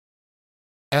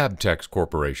Abtex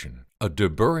Corporation, a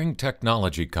deburring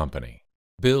technology company,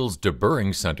 builds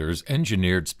deburring centers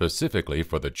engineered specifically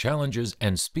for the challenges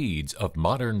and speeds of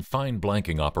modern fine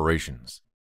blanking operations.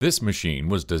 This machine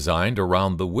was designed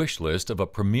around the wish list of a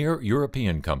premier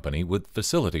European company with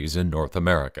facilities in North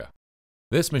America.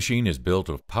 This machine is built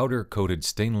of powder-coated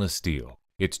stainless steel.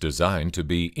 It's designed to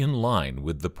be in line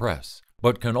with the press,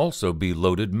 but can also be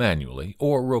loaded manually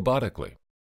or robotically.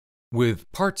 With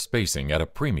part spacing at a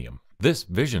premium, this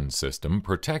vision system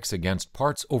protects against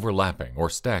parts overlapping or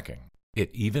stacking.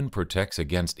 It even protects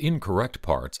against incorrect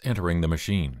parts entering the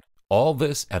machine. All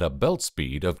this at a belt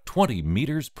speed of 20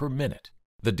 meters per minute.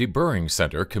 The deburring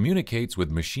center communicates with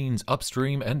machines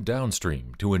upstream and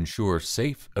downstream to ensure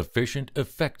safe, efficient,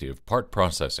 effective part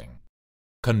processing.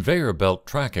 Conveyor belt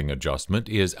tracking adjustment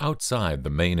is outside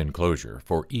the main enclosure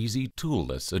for easy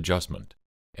toolless adjustment.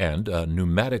 And a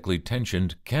pneumatically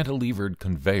tensioned cantilevered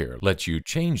conveyor lets you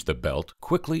change the belt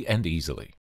quickly and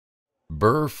easily.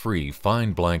 Burr-free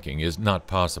fine blanking is not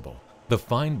possible. The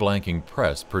fine blanking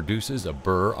press produces a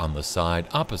burr on the side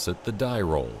opposite the die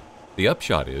roll. The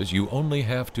upshot is you only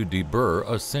have to deburr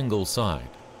a single side.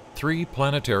 3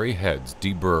 planetary heads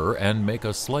deburr and make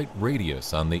a slight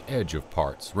radius on the edge of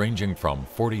parts ranging from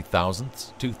 40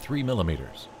 thousandths to 3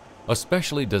 millimeters. A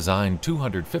specially designed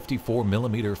 254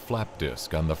 mm flap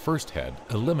disc on the first head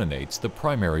eliminates the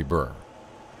primary burr.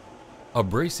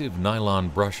 Abrasive nylon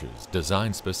brushes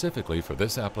designed specifically for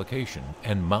this application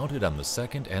and mounted on the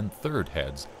second and third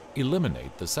heads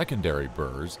eliminate the secondary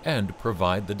burrs and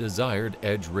provide the desired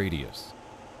edge radius.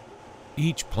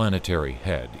 Each planetary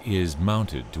head is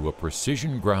mounted to a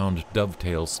precision ground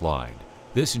dovetail slide.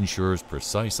 This ensures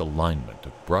precise alignment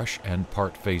of brush and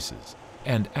part faces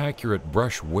and accurate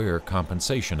brush wear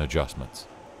compensation adjustments.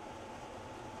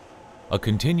 A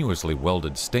continuously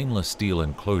welded stainless steel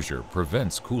enclosure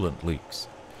prevents coolant leaks,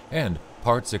 and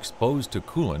parts exposed to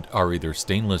coolant are either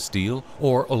stainless steel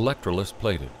or electrolysis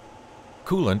plated.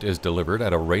 Coolant is delivered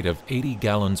at a rate of 80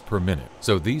 gallons per minute,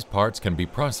 so these parts can be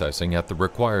processing at the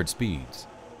required speeds.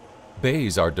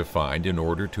 Bays are defined in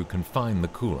order to confine the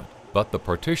coolant, but the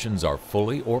partitions are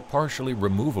fully or partially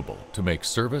removable to make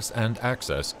service and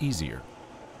access easier.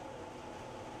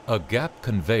 A gap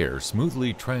conveyor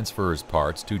smoothly transfers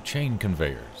parts to chain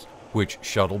conveyors, which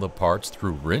shuttle the parts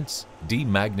through rinse,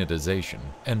 demagnetization,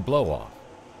 and blow-off.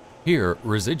 Here,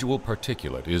 residual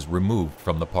particulate is removed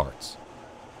from the parts.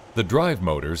 The drive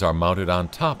motors are mounted on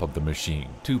top of the machine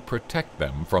to protect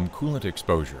them from coolant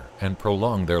exposure and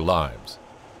prolong their lives.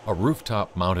 A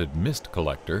rooftop-mounted mist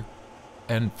collector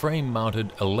and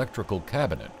frame-mounted electrical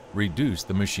cabinet reduce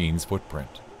the machine's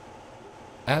footprint.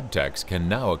 Abtex can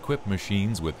now equip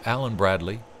machines with Allen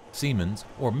Bradley, Siemens,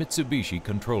 or Mitsubishi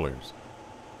controllers.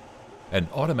 An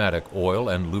automatic oil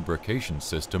and lubrication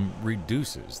system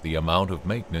reduces the amount of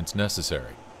maintenance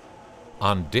necessary.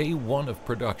 On day 1 of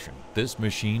production, this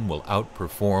machine will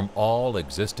outperform all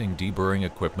existing deburring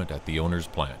equipment at the owner's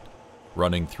plant.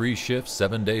 Running 3 shifts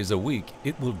 7 days a week,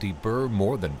 it will deburr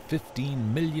more than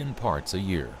 15 million parts a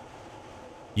year.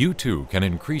 You too can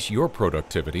increase your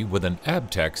productivity with an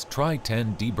Abtex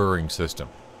Tri-10 deburring system.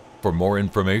 For more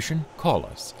information, call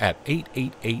us at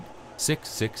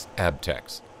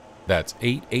 888-66-ABTEX. That's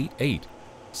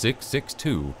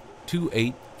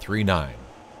 888-662-2839.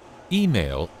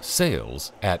 Email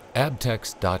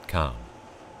sales@abtex.com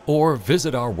or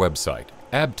visit our website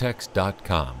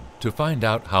abtex.com to find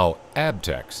out how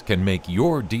Abtex can make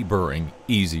your deburring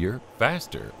easier,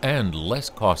 faster, and less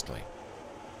costly.